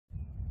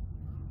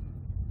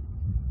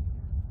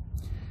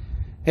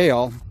Hey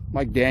all,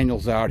 Mike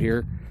Daniels out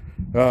here,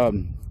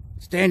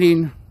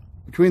 standing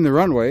between the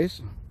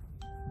runways,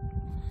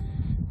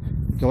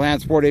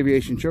 Deland Sport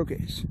Aviation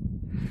Showcase.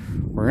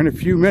 We're in a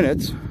few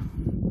minutes. I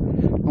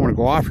want to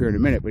go off here in a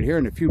minute, but here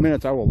in a few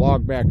minutes I will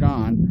log back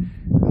on.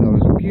 And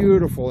those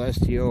beautiful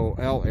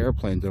STOL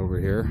airplanes over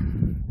here.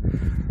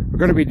 We're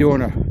going to be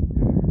doing a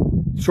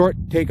short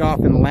takeoff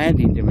and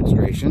landing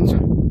demonstrations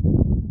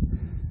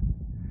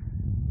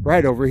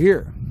right over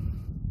here.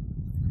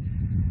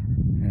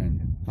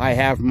 I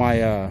have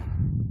my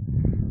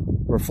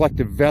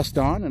reflective vest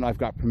on, and I've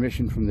got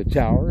permission from the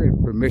tower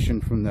and permission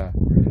from the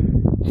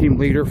team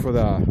leader for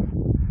the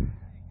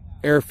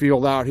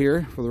airfield out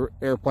here for the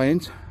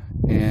airplanes.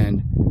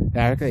 And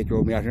they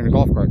drove me out here in a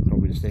golf cart and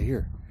told me to stay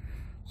here.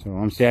 So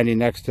I'm standing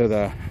next to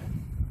the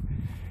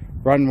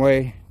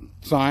runway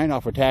sign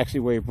off of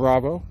Taxiway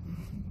Bravo.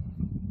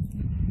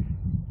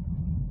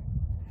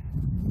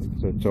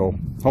 So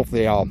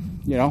hopefully I'll,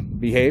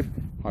 behave.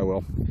 I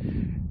will.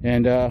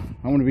 And I'm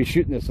going to be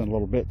shooting this in a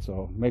little bit,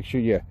 so make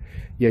sure you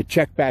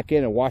check back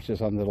in and watch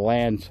this on the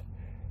Deland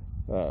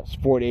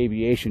Sport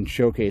Aviation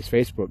Showcase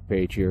Facebook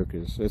page here,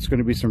 because it's going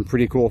to be some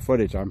pretty cool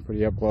footage. I'm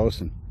pretty up close,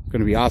 and it's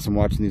going to be awesome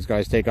watching these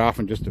guys take off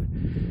in just a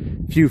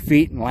few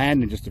feet and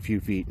land in just a few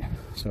feet.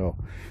 So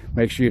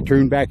make sure you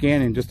tune back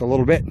in just a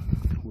little bit.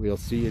 We'll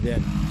see you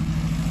then.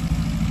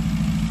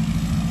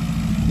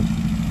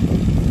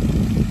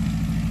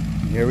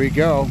 Here we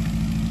go.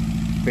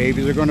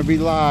 Babies are going to be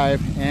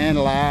live and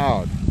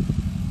loud.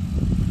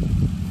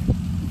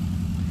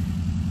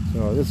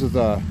 So this is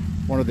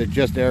one of the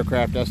Just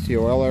Aircraft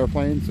STOL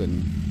airplanes,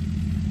 and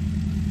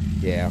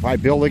yeah, if I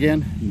build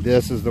again,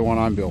 this is the one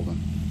I'm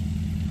building.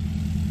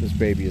 This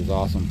baby is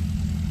awesome.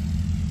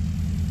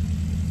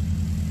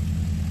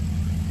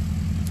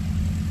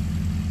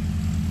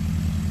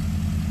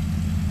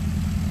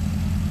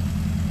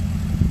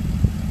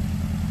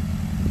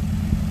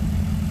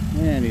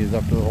 And he's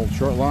up to the whole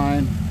short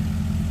line.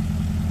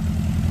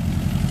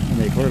 And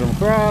they cleared him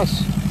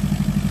across.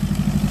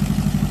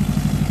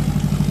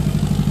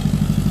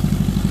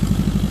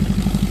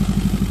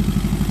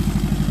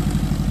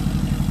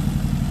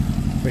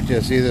 But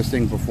just see this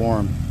thing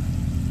perform.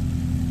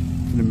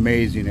 It's an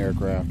amazing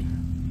aircraft.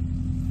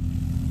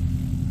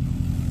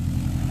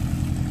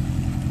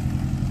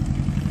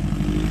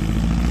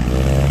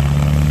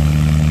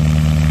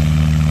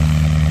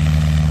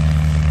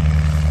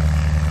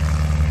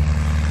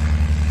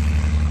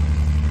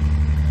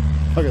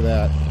 Look at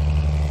that.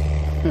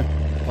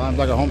 Climbs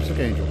like a homesick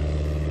angel.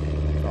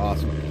 It's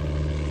awesome.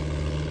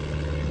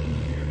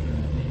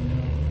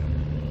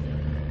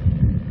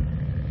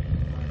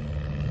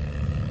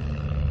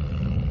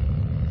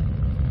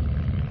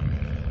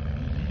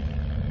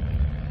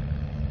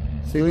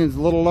 Ceiling's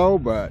a little low,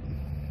 but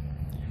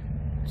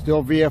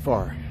still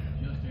VFR.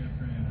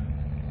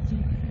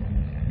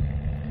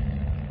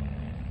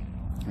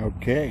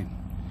 Okay.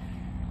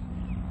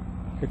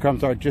 Here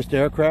comes our Just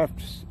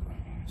Aircraft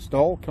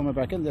STOL coming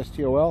back in, the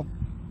STOL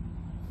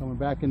coming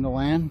back in the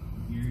land.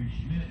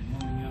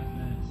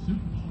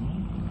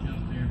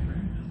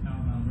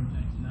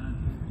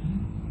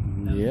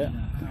 Yeah,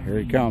 here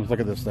he comes.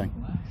 Look at this thing.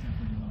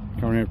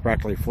 Coming in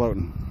practically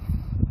floating.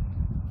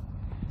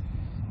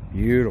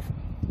 Beautiful.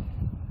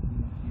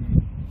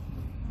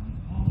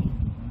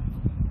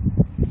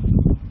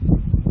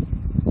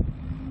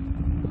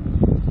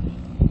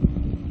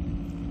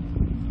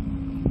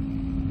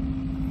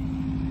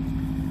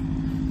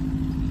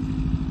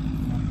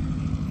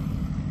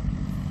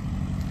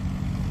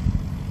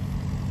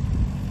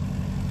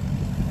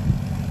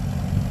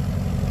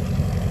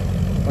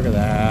 Look at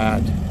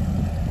that.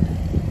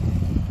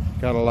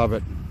 Gotta love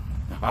it.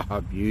 Ah,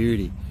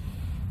 beauty.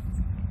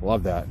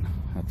 Love that.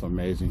 That's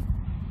amazing.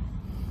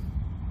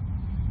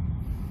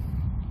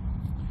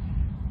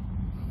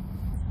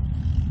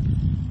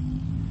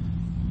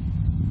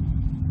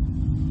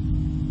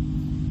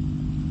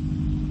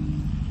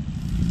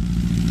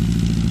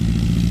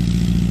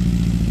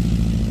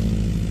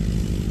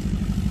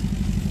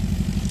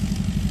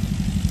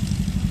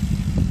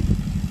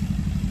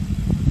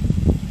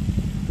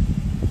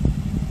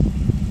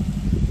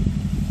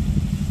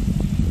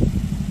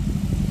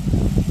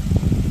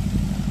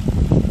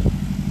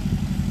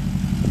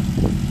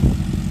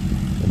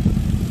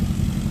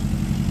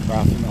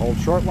 Crossing the whole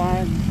short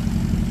line.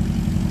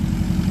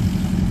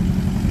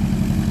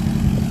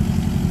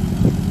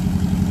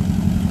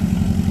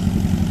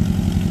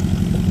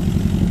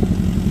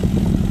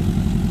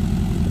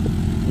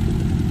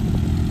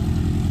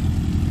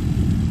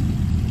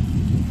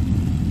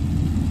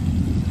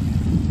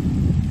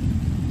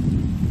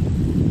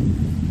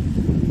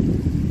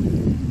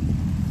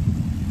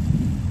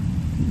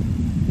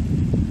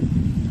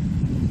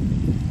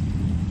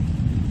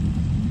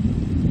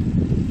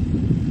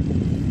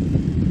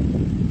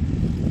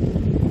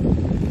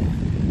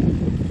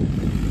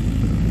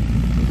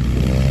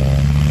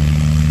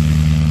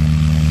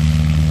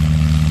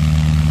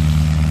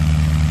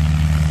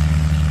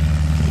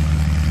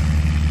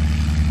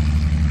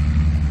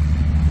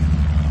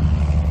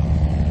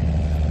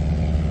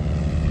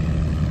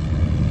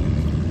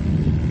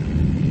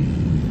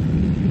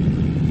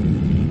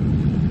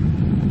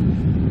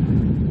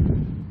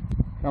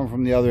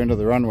 from the other end of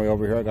the runway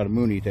over here. I got a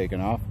Mooney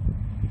taking off.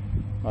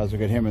 Might as well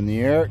get him in the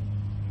air.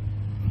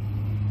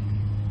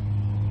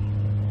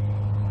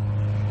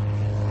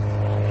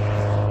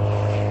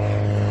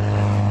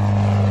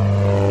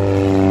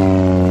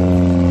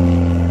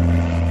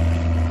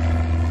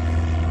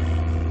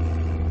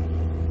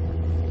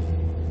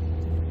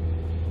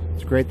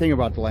 Great thing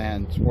about the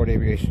Deland Sport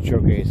Aviation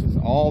Showcase is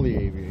all the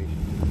aviation.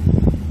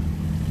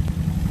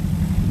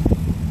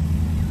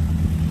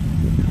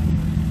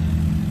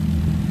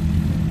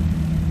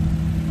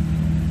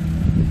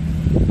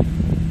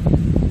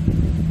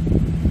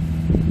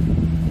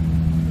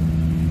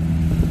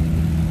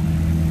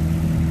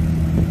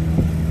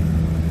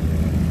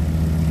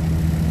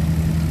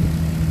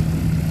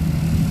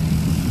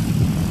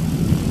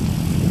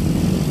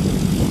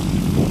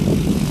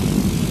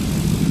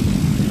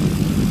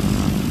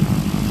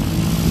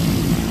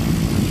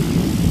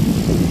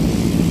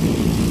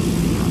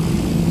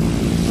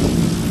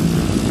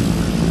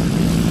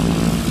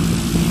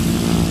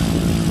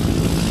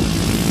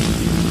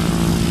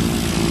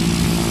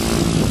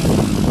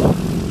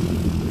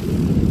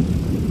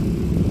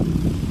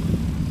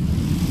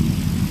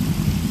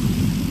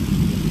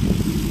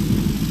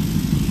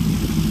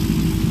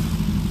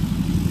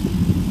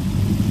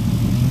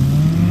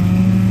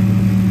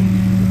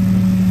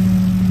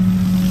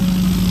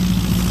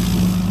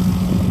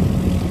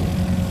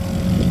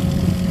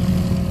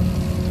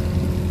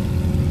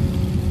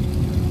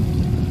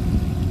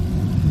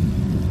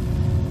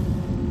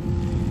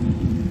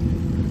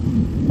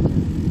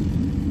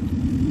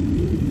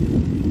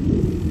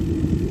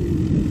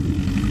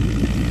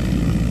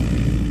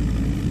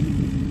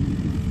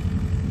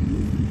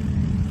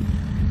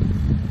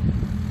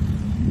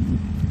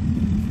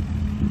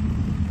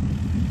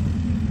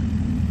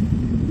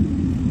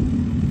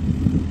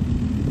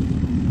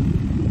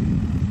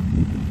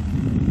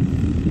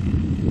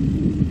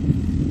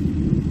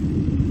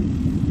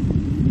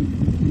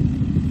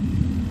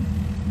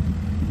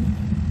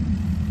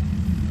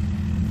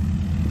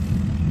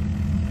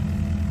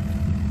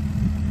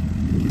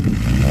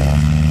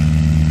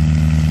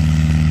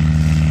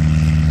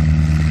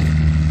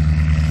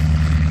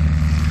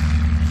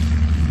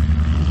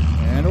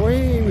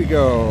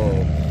 Go.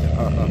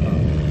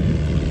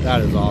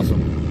 That is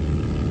awesome.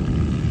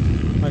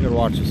 I could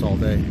watch this all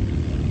day.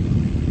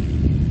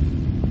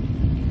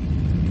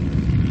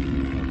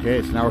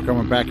 Okay, so now we're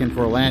coming back in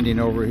for a landing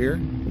over here.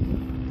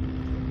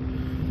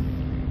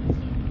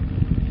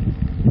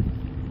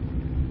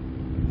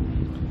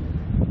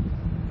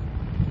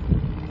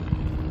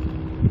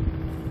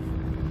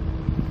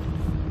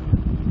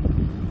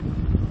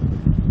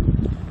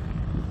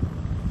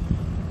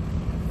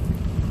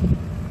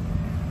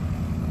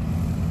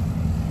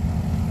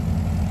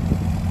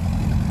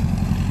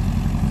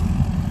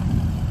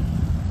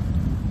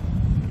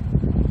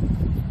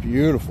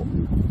 Beautiful.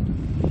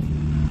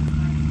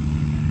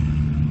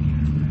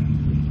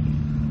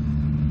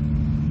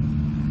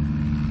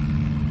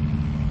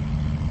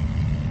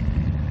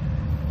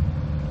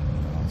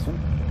 Awesome.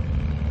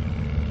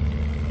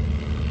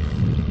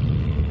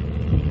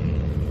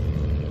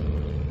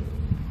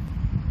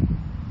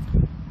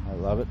 I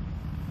love it.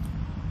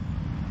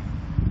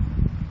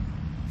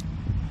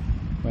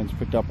 Wind's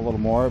picked up a little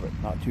more, but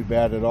not too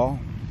bad at all.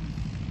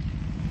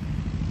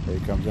 There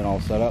he comes in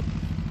all set up.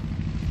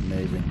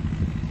 Amazing.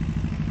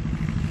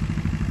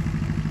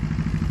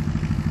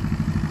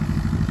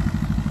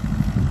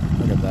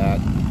 Look at that.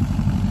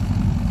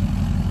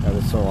 That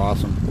is so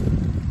awesome.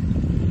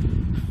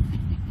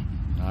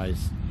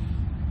 Nice.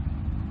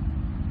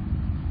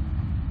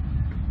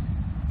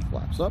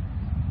 Flaps up.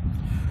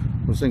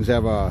 Those things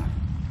have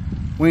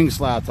wing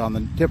slats on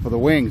the tip of the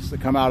wings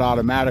that come out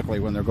automatically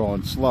when they're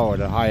going slow at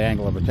a high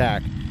angle of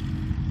attack.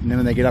 And then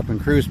when they get up in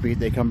cruise speed,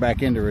 they come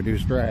back in to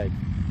reduce drag.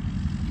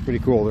 Pretty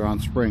cool. They're on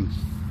springs.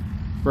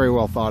 Very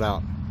well thought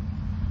out.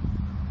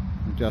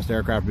 Just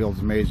Aircraft builds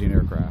amazing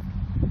aircraft.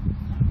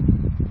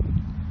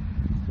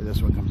 So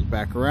this one comes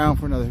back around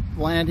for another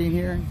landing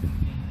here.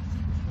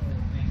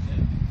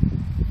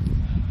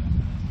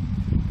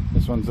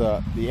 This one's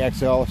the XL.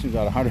 This one's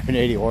got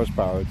 180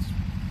 horsepower. It's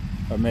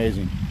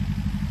amazing.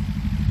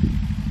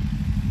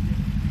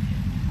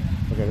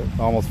 Look at it,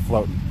 almost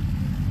floating.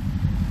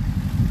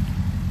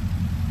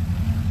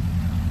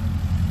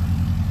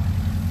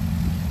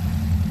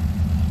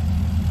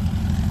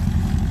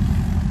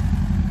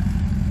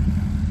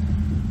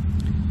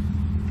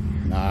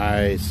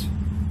 Nice.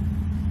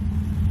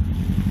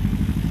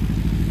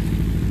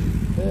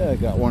 Yeah, I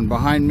got one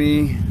behind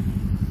me.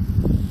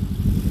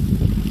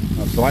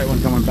 That's the white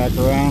one coming back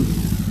around.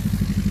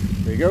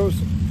 There he goes.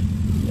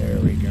 There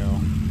we go.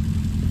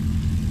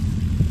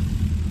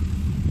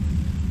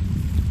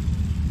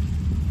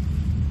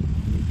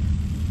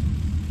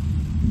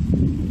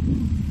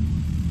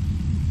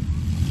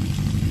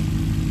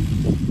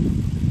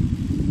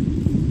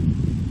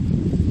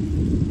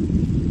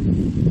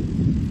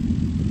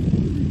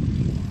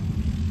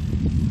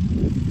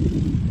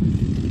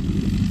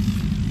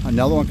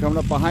 Another one coming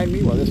up behind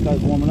me while this guy's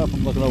warming up.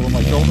 I'm looking over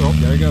my shoulder. Oh,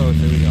 there he goes.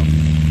 There we go.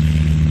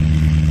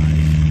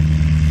 Nice.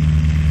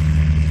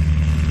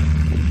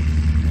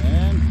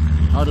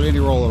 Hardly any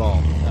roll at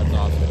all. That's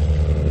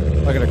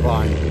awesome. Look at the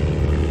climb.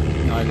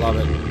 I love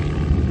it.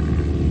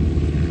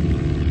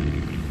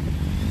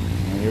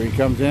 And here he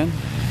comes in.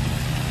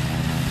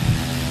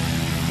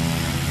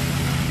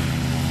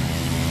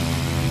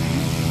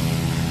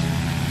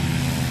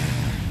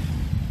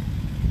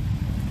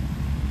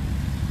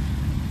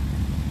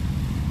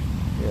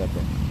 Yeah,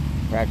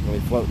 practically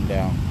floating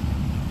down.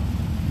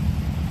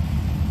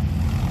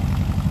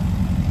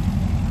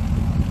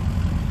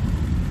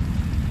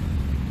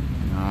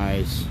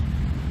 Nice.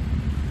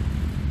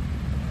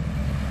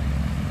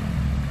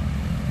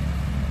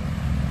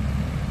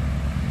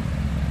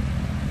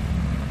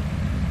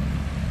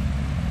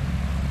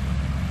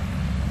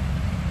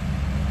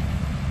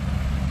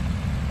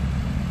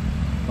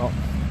 Well,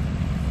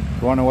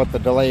 if you wonder what the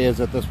delay is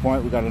at this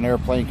point, we got an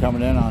airplane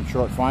coming in on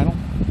short final.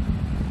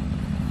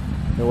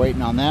 They're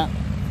waiting on that.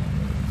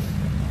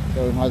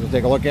 So we might as well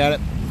take a look at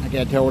it. I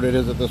can't tell what it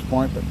is at this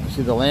point, but I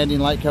see the landing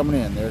light coming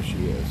in. There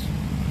she is.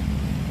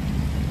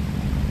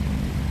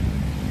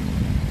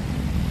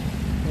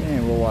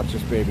 And we'll watch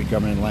this baby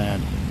come in and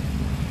land.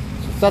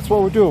 So that's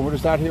what we're doing. We're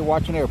just out here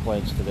watching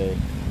airplanes today.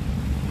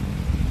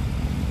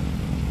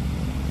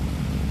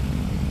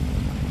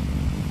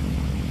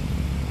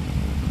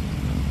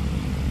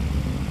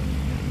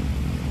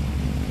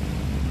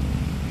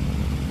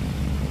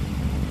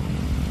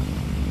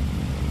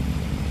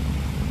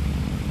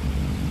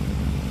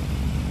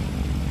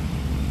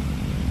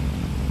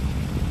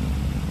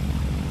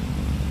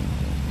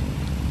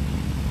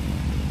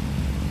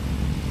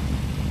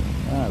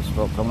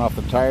 Smoke coming off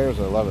the tires.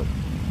 I love it.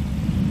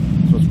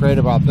 So what's great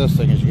about this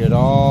thing is you get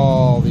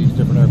all these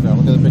different aircraft.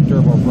 Look at the big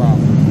turboprop.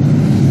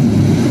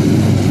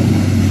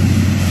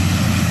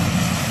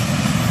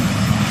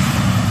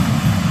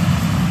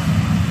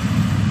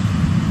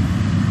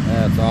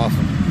 That's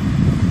awesome.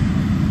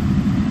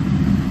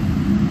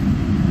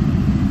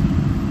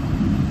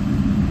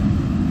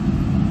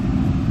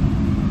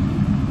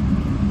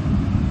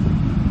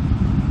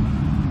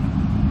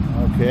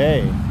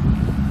 Okay.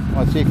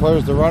 Once he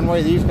clears the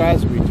runway, these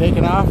guys will be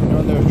taking off and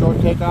doing their short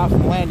takeoffs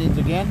and landings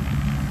again.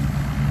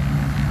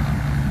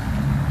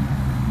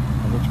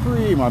 Number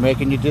 3, am I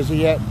making you dizzy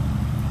yet?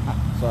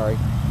 Sorry.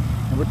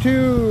 Number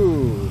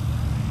 2.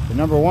 The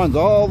number 1's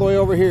all the way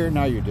over here.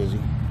 Now you're dizzy.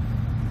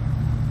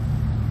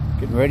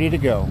 Getting ready to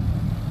go.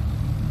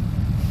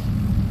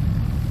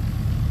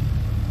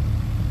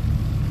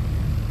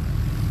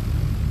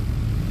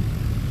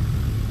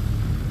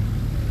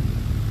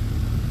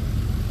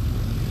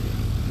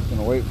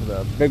 Wait for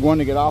the big one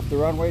to get off the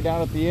runway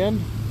down at the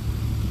end,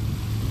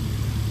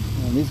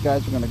 and these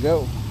guys are going to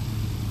go.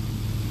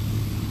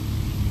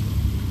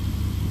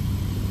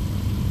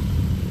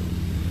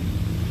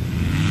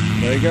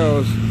 There he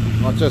goes.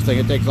 Watch this thing.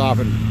 It takes off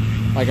in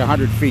like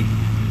 100 feet,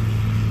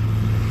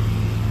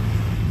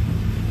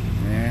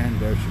 and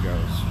there she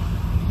goes.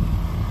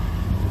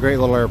 Great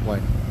little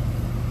airplane.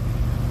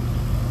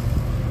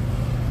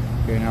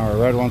 Okay, now our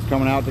red one's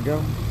coming out to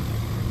go.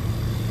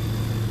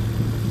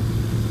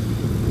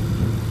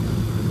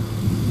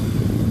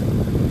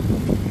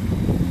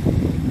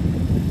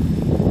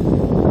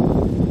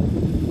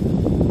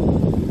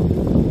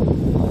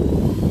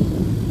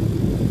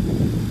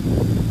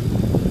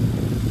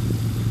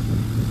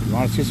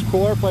 Want to see some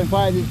cool airplane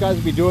flying? These guys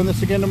will be doing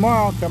this again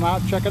tomorrow. Come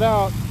out and check it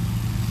out.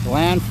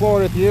 Deland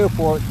Florida at the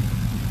airport.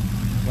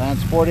 Deland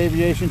Sport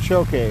Aviation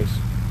Showcase.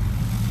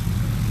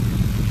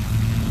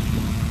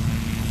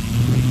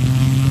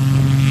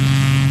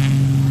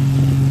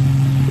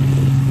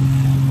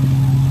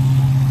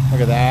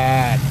 Look at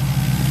that.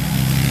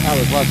 That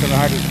was less than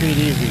 100 feet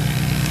easy.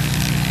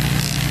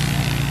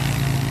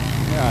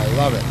 Yeah, I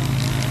love it.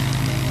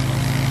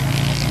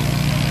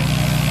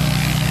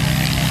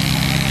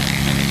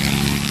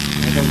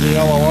 There's the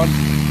yellow one.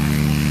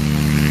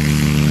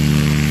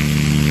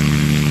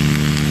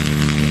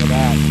 Look at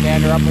that.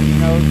 Stand her up in your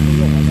nose.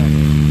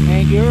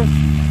 Thank you.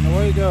 And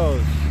away he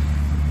goes.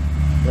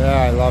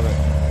 Yeah, I love it.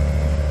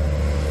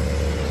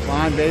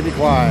 Climb, baby,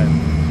 climb.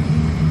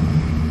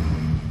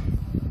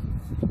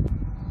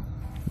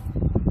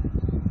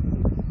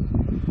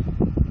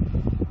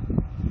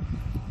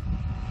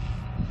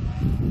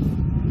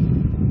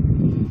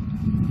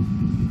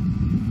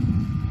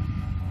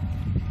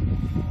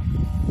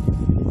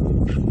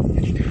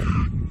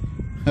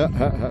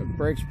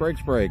 Brakes,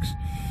 brakes, brakes.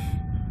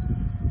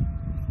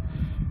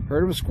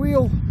 Heard him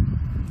squeal.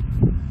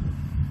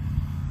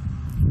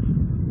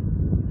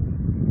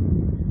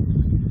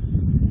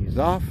 He's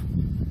off.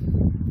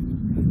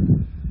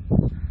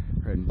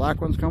 Red and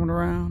black one's coming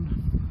around.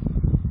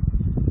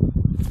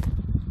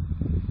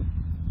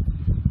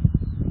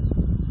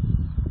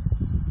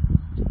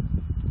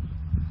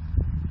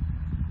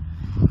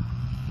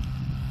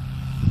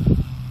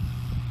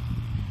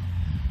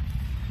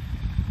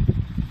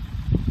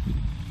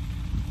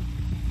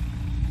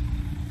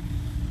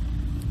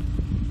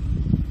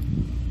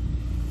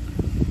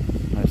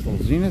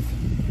 Zenith.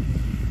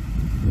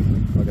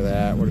 Look at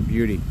that, what a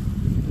beauty.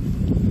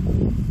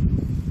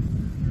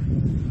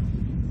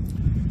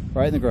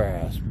 Right in the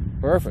grass.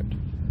 Perfect.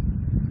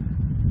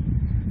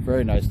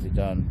 Very nicely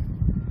done.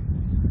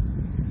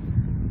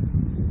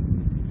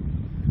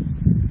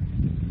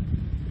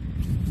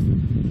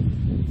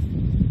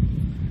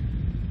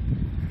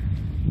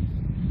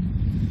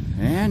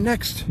 And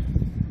next,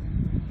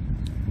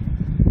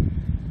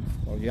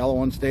 well, the yellow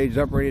one staged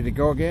up, ready to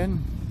go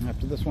again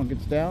after this one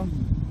gets down.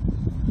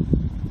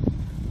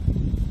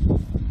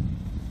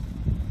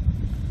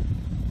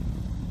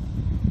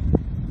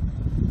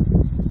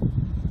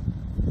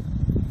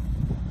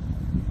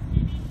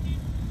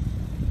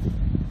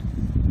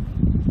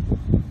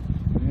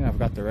 Yeah, I've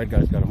got the red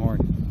guy's got a horn.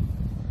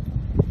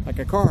 Like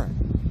a car,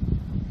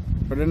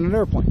 but in an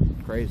airplane.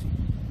 Crazy.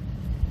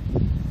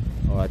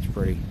 Oh, that's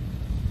pretty.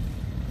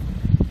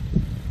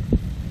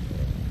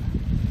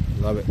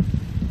 Love it.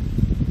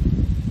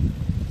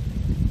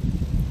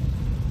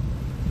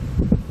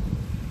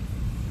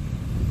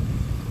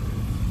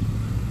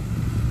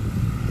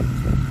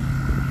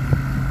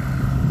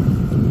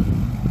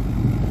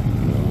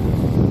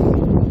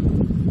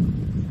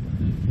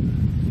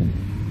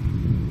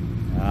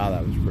 Ah,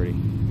 that was pretty.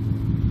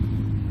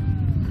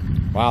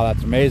 Wow,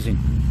 that's amazing.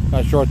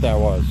 How short that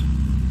was.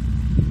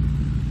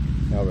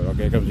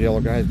 Okay, here comes the yellow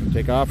guy. He's gonna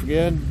take off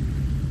again.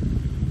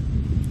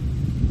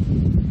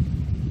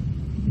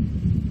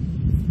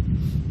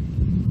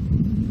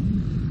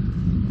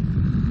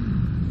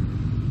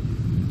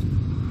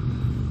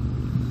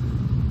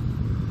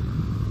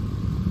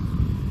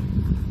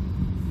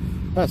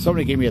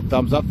 Somebody gave me a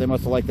thumbs up. They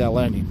must have liked that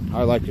landing.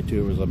 I liked it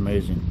too. It was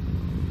amazing.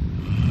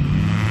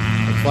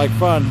 It's like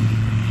fun.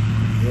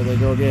 Here they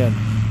go again.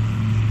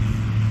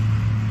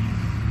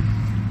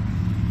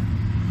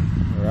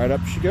 Right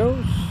up she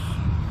goes.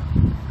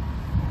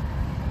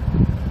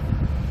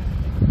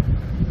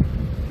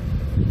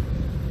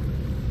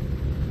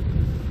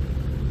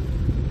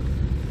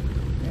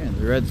 And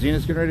the red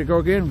Zenith's getting ready to go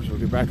again, so we'll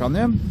get back on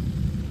them.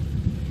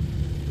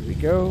 Here we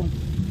go.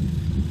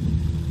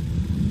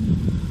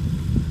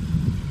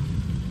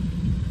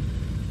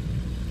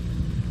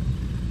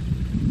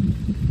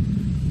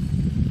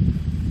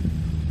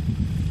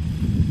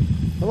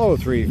 Hello,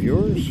 3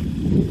 viewers.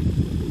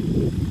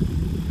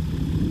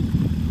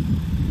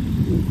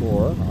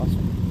 4,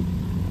 awesome.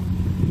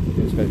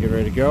 Just gotta get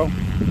ready to go.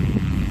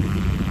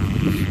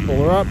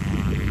 Pull her up.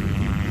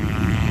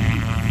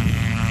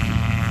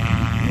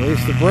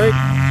 Release the brake.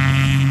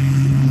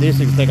 These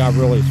things take off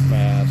really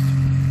fast.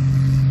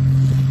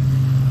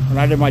 When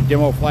I did my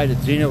demo flight at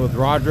Zenith with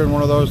Roger in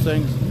one of those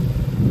things,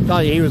 I'll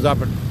tell you, he was up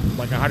at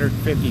like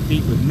 150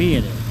 feet with me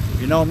in it.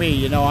 If you know me,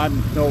 you know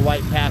I'm no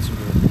light passenger.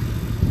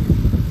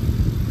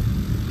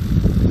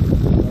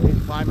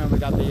 And we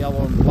got the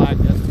yellow and black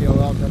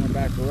STOL coming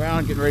back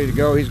around, getting ready to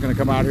go. He's going to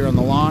come out here on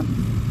the lawn.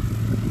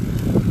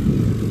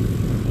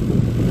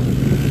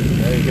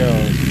 There he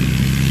goes.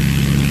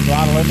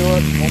 Throttle into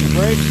it, hold the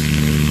brakes.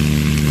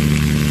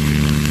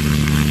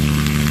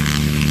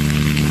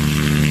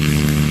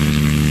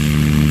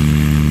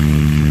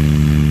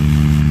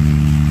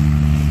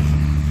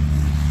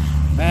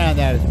 Man,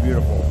 that is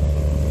beautiful.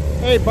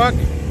 Hey, Buck.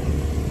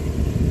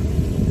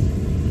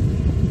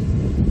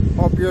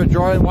 Hope you're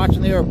enjoying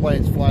watching the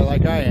airplanes fly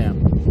like I am.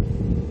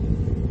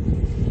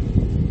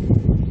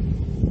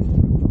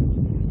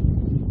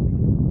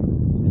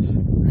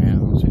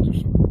 Man, those things are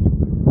so...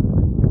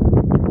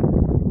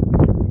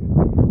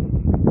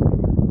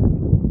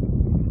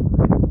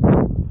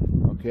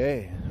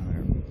 Okay,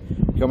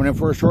 coming in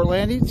for a short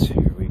landings.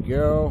 Here we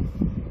go.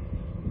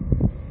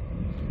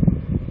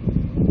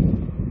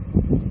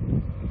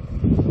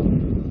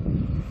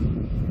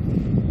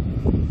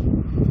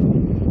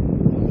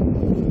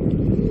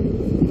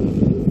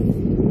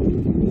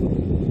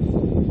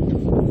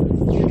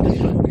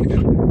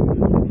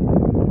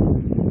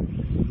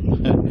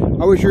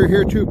 I wish you were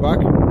here too, Buck.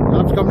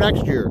 I'm to come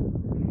next year.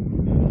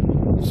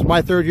 This is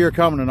my 3rd year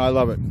coming and I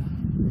love it.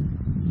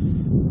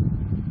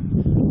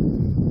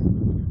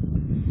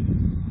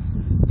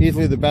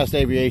 Easily the best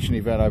aviation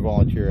event I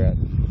volunteer at.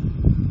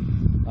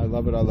 I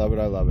love it, I love it,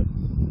 I love it.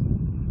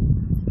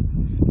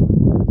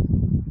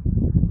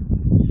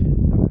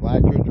 I'm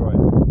glad you're enjoying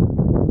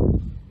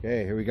it.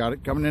 Okay, here we got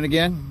it coming in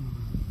again.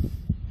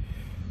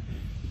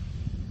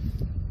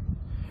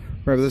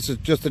 Remember, this is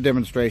just a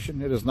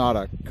demonstration. It is not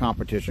a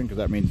competition, because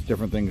that means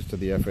different things to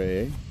the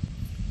FAA.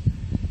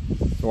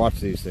 So watch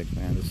these things,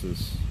 man. This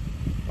is...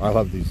 I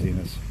love these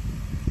Zeniths.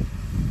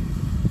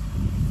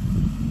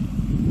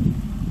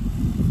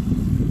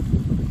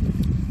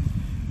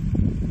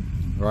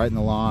 Right in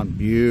the lawn.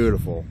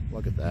 Beautiful.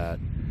 Look at that.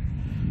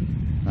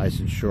 Nice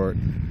and short.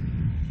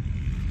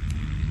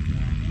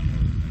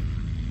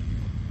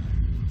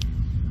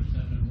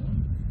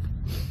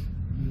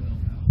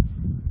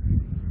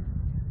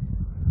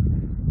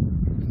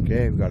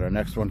 Okay, we've got our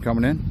next one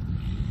coming in.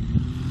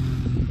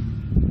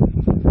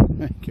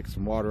 Kick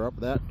some water up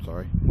with that.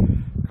 Sorry.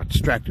 Got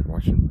distracted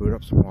watching it boot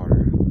up some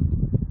water.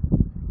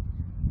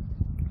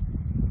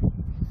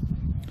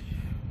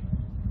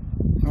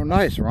 Oh,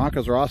 nice.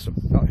 Roncas are awesome.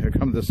 Oh, here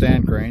come the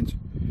sand cranes.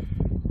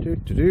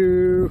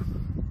 Doo-doo-doo.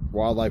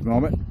 Wildlife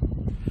moment.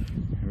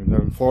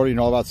 In Florida, you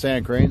know all about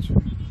sand cranes.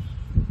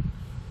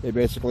 They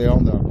basically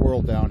own the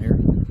world down here.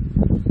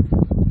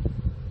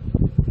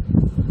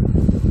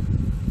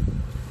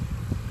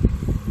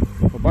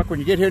 Well, Buck, when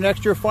you get here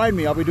next year, find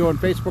me. I'll be doing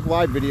Facebook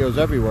Live videos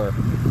everywhere.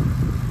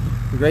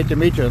 It'd be great to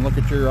meet you and look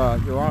at your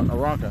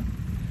Aranca.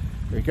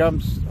 Here he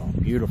comes. Oh,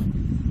 beautiful.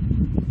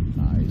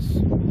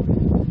 Nice.